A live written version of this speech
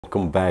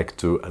Welcome back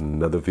to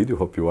another video.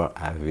 Hope you are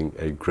having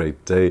a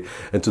great day,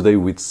 and today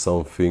with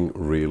something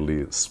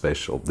really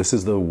special. This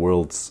is the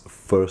world's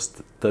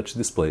first touch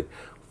display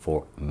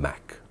for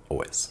Mac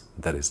OS.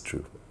 That is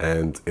true,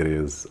 and it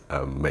is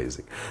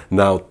amazing.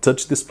 Now,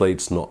 touch display,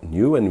 it's not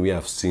new, and we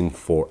have seen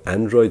for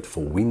Android,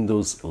 for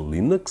Windows,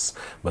 Linux,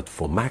 but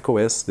for Mac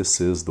OS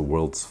this is the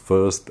world's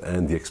first,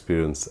 and the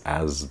experience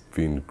has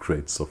been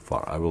great so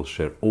far. I will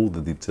share all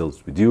the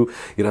details with you.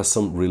 It has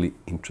some really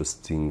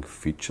interesting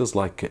features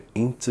like an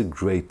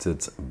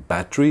integrated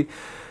battery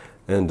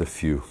and a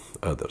few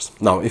others.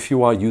 Now, if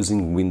you are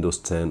using Windows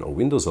 10 or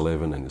Windows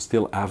 11 and you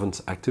still haven't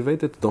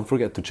activated, don't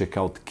forget to check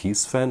out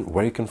KeysFan,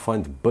 where you can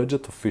find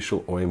budget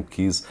official OEM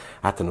keys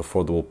at an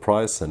affordable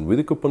price, and with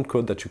the coupon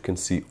code that you can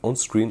see on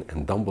screen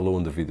and down below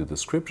in the video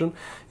description,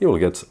 you will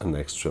get an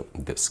extra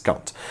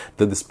discount.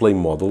 The display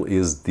model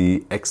is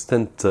the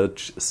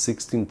XtendTouch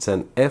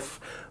 1610F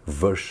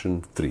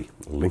version 3.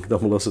 Link down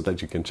below so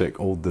that you can check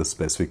all the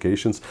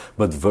specifications,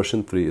 but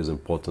version 3 is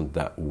important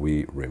that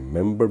we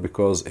remember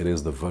because it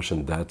is the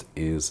version that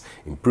is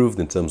improved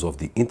in terms of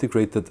the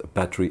integrated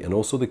battery and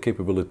also the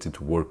capability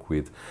to work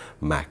with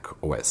Mac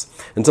OS.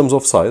 In terms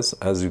of size,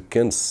 as you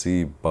can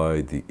see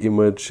by the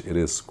image, it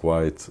is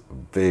quite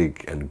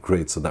big and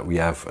great, so that we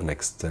have an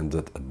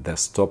extended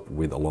desktop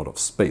with a lot of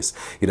space.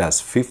 It has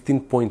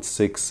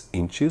 15.6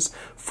 inches,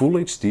 Full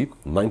HD,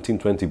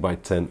 1920 by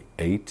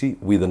 1080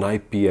 with an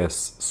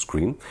IPS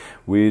screen,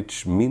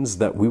 which means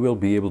that we will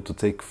be able to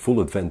take full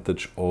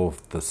advantage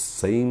of the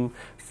same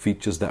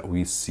features that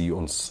we see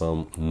on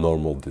some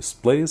normal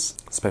displays,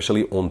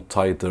 especially on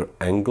tighter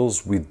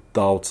angles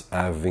without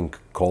having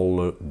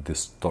color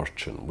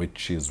distortion,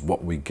 which is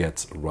what we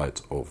get right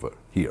over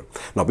here.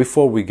 Now,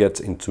 before we get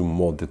into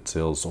more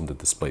details on the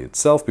display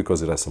itself,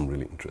 because it has some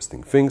really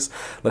interesting things,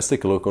 let's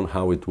take a look on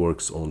how it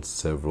works on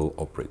several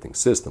operating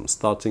systems,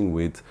 starting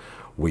with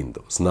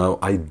Windows. Now,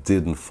 I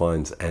didn't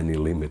find any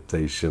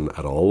limitation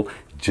at all,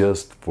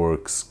 just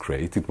works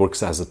great. It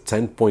works as a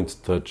 10-point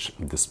touch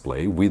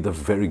display with a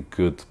very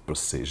good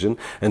precision,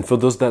 and for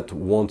those that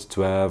want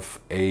to have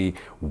a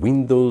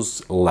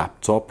Windows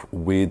laptop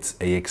with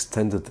a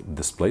extended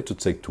display to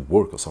take to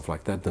work or stuff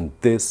like that, then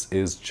this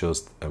is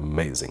just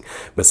amazing.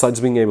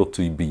 Besides being able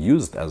to be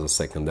used as a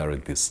secondary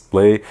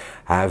display,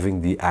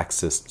 having the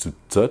access to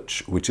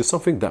touch, which is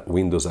something that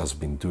Windows has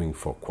been doing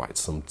for quite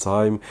some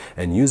time,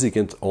 and using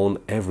it on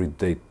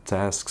everyday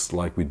tasks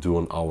like we do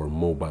on our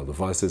mobile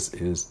devices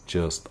is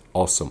just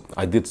awesome.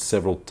 I did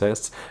several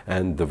tests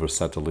and the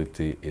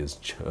versatility is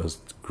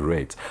just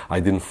great. I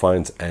didn't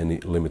find any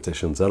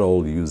limitations at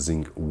all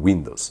using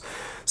Windows,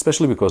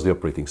 especially because the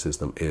operating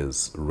system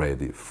is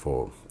ready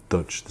for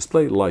touch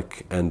display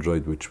like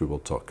Android, which we will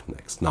talk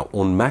next. Now,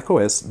 on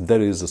macOS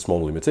there is a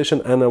small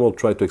limitation, and I will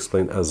try to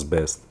explain as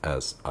best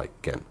as I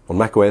can. On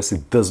macOS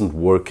it doesn't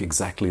work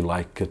exactly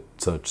like a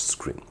touch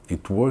screen.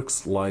 It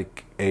works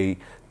like a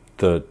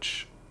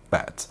touch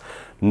pad.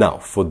 Now,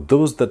 for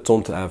those that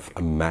don't have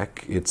a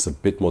Mac, it's a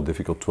bit more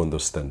difficult to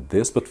understand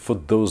this, but for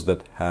those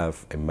that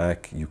have a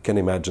Mac, you can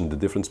imagine the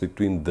difference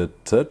between the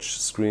touch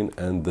screen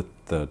and the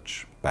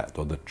touch pad,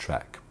 or the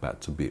track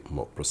pad to be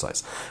more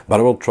precise. But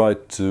I will try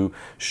to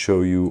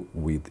show you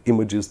with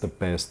images the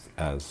best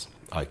as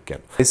I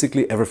can.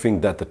 Basically,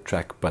 everything that the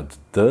trackpad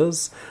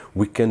does,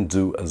 we can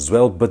do as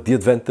well, but the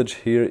advantage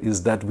here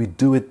is that we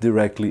do it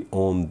directly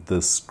on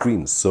the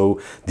screen, so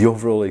the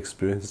overall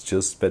experience is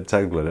just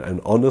spectacular. And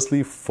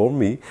honestly, for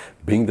me,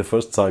 being the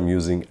first time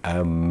using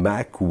a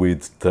Mac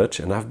with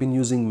touch, and I've been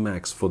using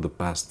Macs for the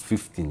past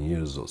 15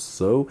 years or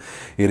so,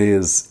 it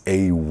is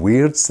a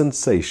weird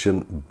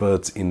sensation,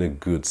 but in a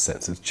good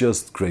sense. It's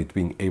just great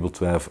being able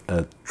to have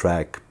a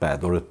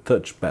trackpad, or a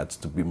touchpad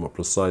to be more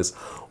precise,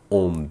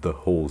 on the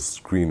whole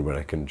screen, where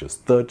I can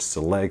just touch,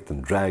 select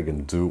and drag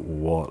and do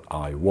what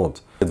I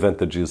want. The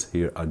advantages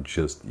here are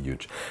just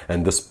huge,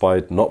 and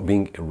despite not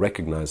being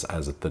recognized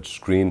as a touch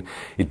screen,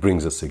 it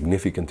brings a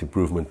significant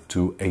improvement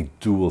to a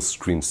dual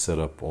screen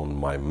setup on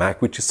my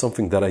Mac, which is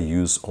something that I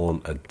use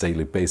on a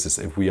daily basis.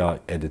 If we are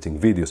editing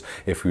videos,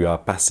 if we are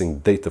passing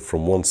data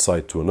from one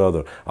side to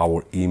another,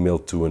 our email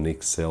to an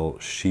Excel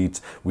sheet,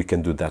 we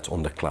can do that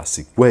on the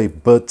classic way,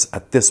 but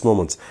at this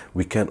moment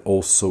we can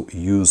also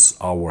use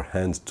our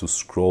hand to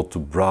scroll, to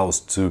browse,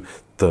 to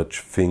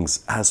touch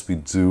things as we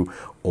do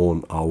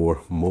on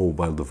our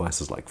mobile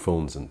devices like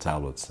phones and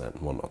tablets and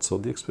whatnot. So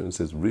the experience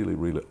is really,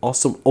 really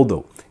awesome,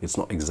 although it's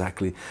not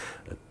exactly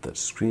a touch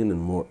screen and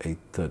more a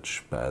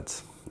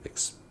touchpad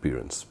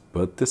experience.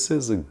 But this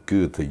is a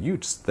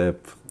huge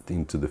step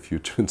into the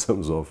future in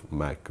terms of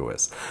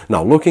macOS.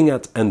 Now, looking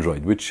at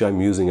Android, which I'm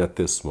using at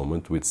this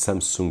moment with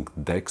Samsung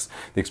DeX,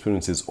 the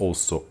experience is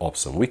also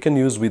awesome. We can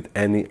use with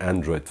any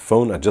Android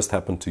phone. I just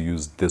happen to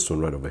use this one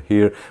right over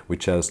here,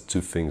 which has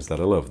two things that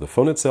I love: the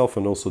phone itself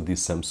and also the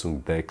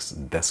Samsung DeX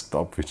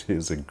desktop, which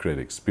is a great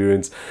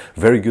experience.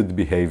 Very good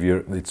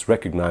behavior. It's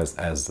recognized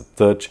as a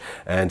touch,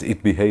 and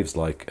it behaves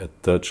like a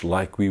touch,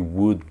 like we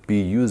would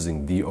be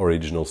using the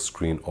original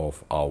screen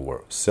of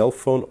our cell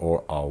phone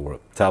or our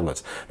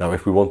tablet. Now,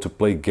 if we want to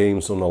play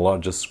games on a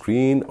larger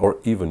screen or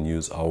even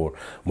use our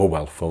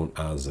mobile phone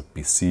as a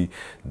PC,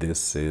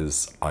 this is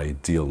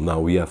ideal. Now,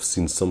 we have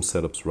seen some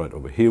setups right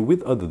over here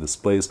with other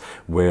displays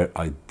where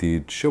I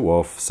did show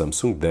off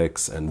Samsung DeX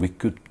and we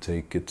could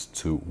take it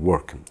to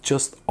work.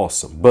 Just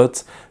awesome.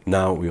 But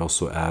now we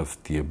also have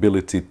the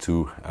ability to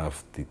have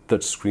the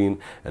touch screen,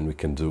 and we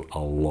can do a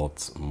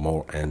lot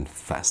more and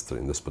faster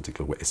in this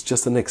particular way. It's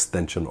just an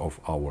extension of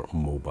our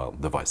mobile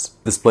device.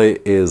 Display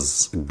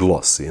is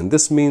glossy, and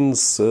this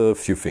means a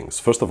few things.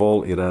 First of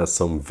all, it has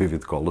some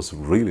vivid colors,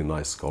 really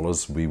nice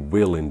colors. We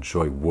will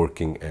enjoy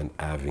working and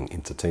having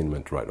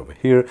entertainment right over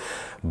here,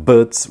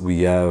 but we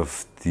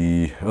have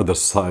the other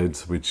side,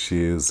 which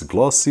is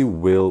glossy,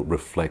 will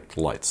reflect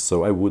light.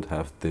 So I would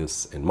have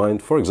this in mind.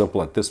 For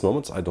example, at this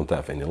moment, I don't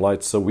have any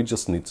light, so we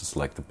just need to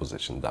select the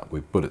position that we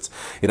put it.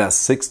 It has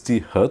 60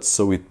 Hz,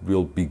 so it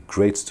will be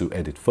great to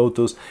edit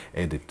photos,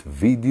 edit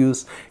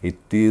videos. It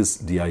is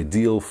the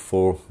ideal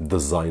for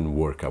design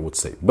work, I would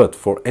say. But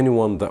for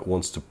anyone that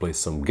wants to play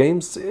some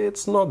games,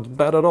 it's not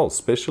bad at all,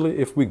 especially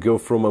if we go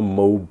from a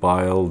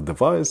mobile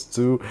device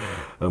to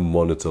a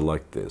monitor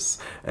like this.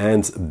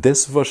 And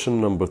this version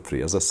number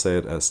 3, as I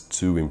said, has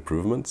 2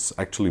 improvements,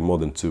 actually more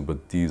than 2,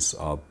 but these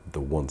are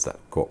the ones that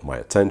caught my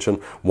attention,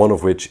 one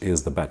of which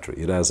is the battery.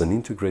 It has an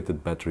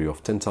integrated battery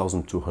of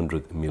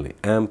 10,200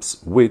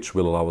 milliamps, which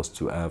will allow us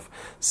to have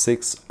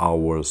 6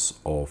 hours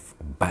of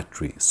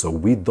battery. So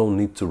we don't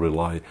need to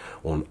rely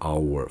on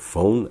our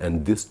phone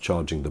and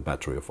discharging the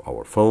battery of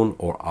our phone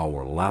or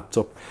our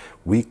laptop.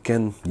 We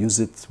can use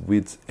it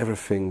with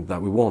everything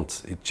that we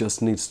want. It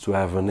just needs to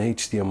have an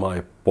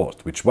HDMI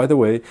port, which, by the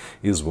way,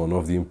 is one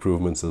of the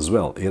improvements as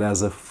well. It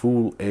has a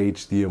full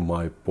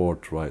HDMI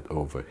port right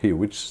over here,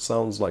 which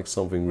sounds like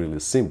something really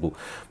simple,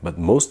 but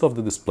most of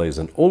the displays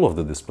and all of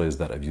the displays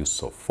that I've used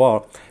so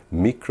far,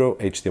 micro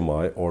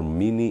HDMI or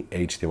mini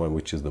HDMI,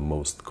 which is the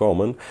most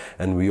common,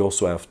 and we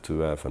also have to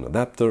have an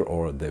adapter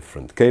or a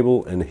different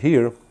cable, and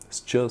here it's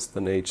just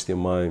an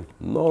HDMI,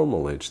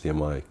 normal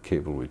HDMI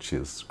cable, which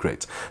is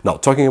great. Now,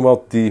 talking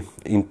about the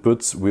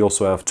inputs, we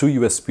also have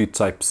 2 USB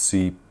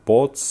Type-C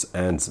ports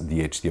and the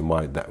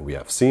HDMI that we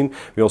have seen.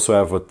 We also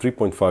have a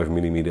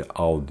 3.5mm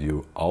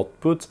audio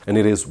output, and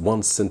it is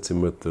 1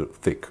 centimeter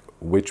thick,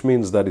 which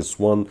means that it's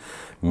 1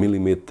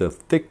 millimeter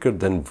thicker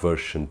than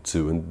version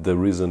 2, and the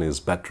reason is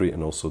battery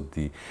and also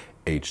the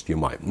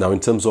HDMI. Now, in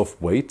terms of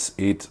weight,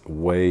 it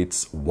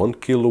weighs 1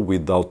 kilo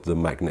without the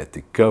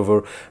magnetic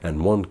cover and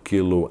 1.5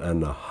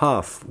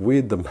 kilos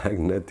with the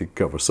magnetic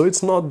cover. So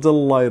it's not the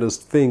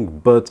lightest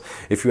thing, but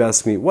if you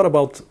ask me, what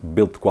about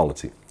build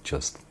quality?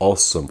 Just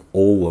awesome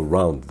all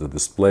around. The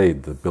display,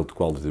 the build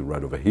quality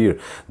right over here,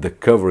 the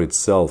cover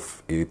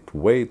itself, it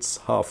weighs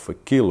 0.5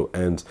 kilo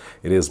and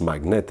it is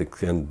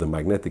magnetic, and the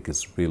magnetic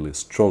is really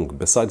strong.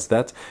 Besides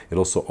that, it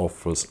also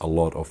offers a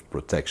lot of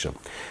protection.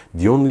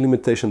 The only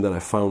limitation that I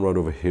found right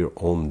over here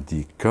on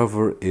the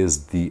cover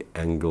is the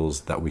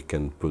angles that we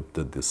can put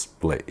the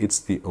display. It's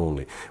the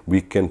only.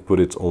 We can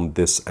put it on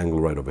this angle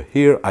right over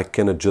here. I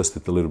can adjust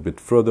it a little bit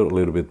further, a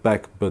little bit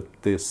back, but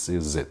this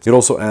is it. It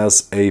also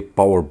has a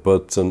power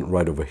button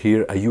right over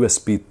here, a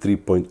USB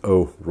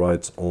 3.0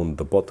 right on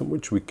the bottom,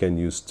 which we can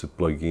use to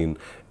plug in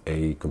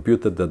a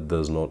computer that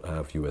does not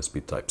have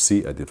USB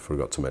Type-C. I did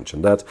forgot to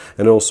mention that.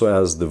 And it also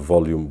has the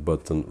volume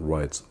button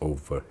right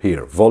over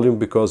here. Volume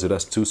because it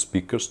has 2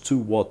 speakers, 2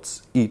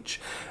 watts each,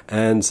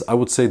 and I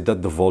would say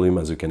that the volume,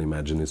 as you can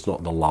imagine, is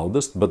not the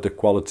loudest, but the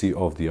quality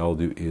of the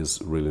audio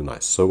is really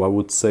nice. So I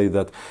would say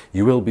that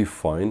you will be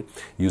fine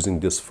using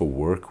this for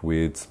work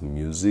with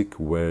music,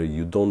 where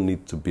you don't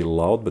need to be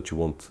loud, but you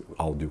want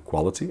audio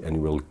quality, and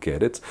you will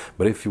get it.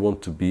 But if you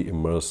want to be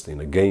immersed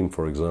in a game,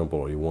 for example,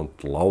 or you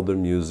want louder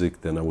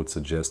music, then I would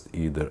suggest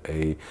either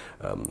a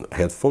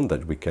headphone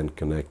that we can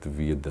connect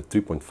via the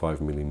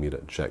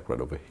 3.5mm jack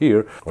right over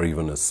here, or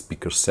even a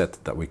speaker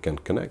set that we can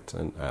connect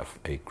and have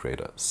a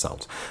greater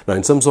sound. Now,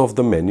 in terms of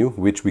the menu,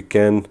 which we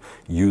can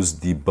use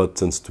the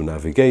buttons to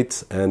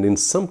navigate, and in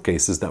some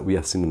cases that we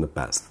have seen in the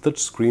past, touch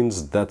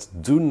screens that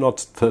do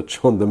not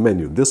touch on the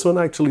menu. This one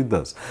actually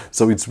does.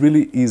 So it's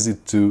really easy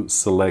to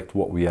select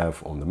what we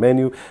have on the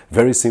menu.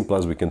 Very simple,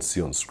 as we can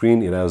see on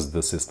screen. It has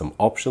the system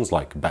options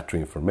like battery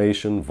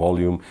information,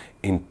 volume,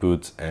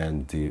 input,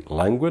 and the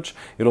language.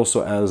 It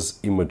also has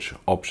image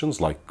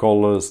options like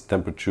colors,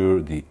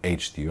 temperature, the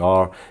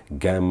HDR,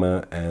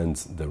 gamma, and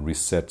the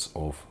reset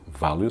of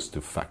values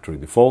to factory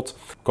default.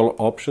 Color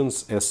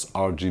options,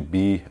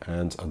 sRGB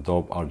and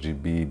Adobe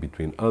RGB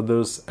between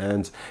others,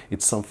 and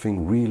it's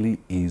something really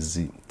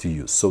easy to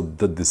use. So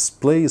the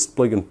display is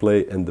plug and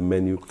play, and the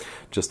menu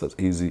just as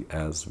easy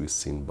as we've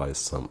seen by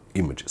some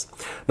images.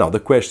 Now the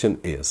question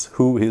is,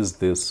 who is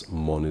this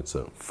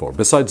monitor for?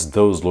 Besides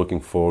those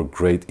looking for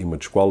great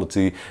image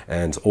quality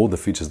and all the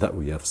features that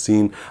we have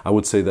seen, I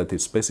would say that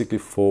it's basically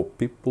for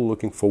people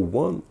looking for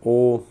one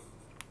or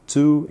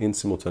two in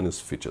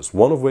simultaneous features,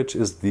 one of which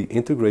is the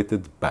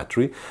integrated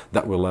battery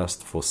that will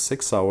last for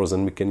 6 hours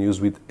and we can use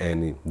with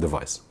any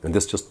device. And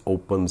this just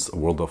opens a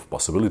world of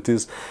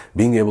possibilities,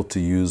 being able to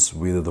use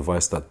with a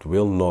device that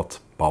will not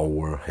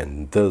power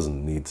and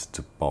doesn't need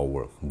to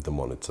power the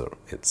monitor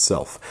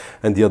itself.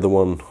 And the other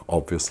one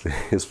obviously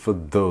is for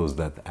those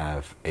that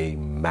have a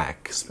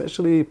Mac,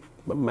 especially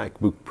a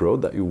MacBook Pro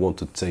that you want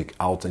to take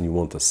out and you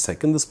want a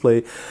second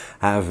display,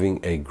 having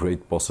a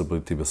great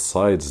possibility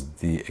besides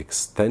the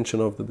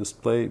extension of the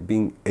display,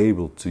 being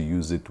able to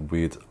use it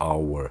with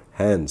our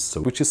hands,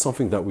 so which is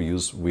something that we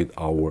use with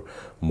our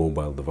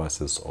mobile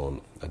devices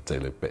on a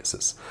daily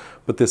basis.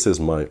 But this is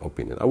my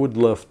opinion. I would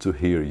love to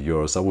hear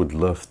yours. I would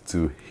love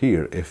to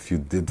hear if you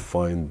did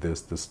find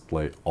this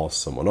display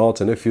awesome or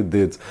not, and if you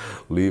did,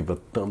 leave a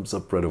thumbs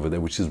up right over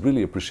there, which is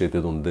really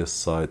appreciated on this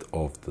side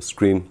of the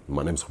screen.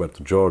 My name is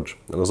Roberto Jorge,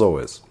 and as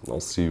always, I'll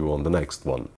see you on the next one.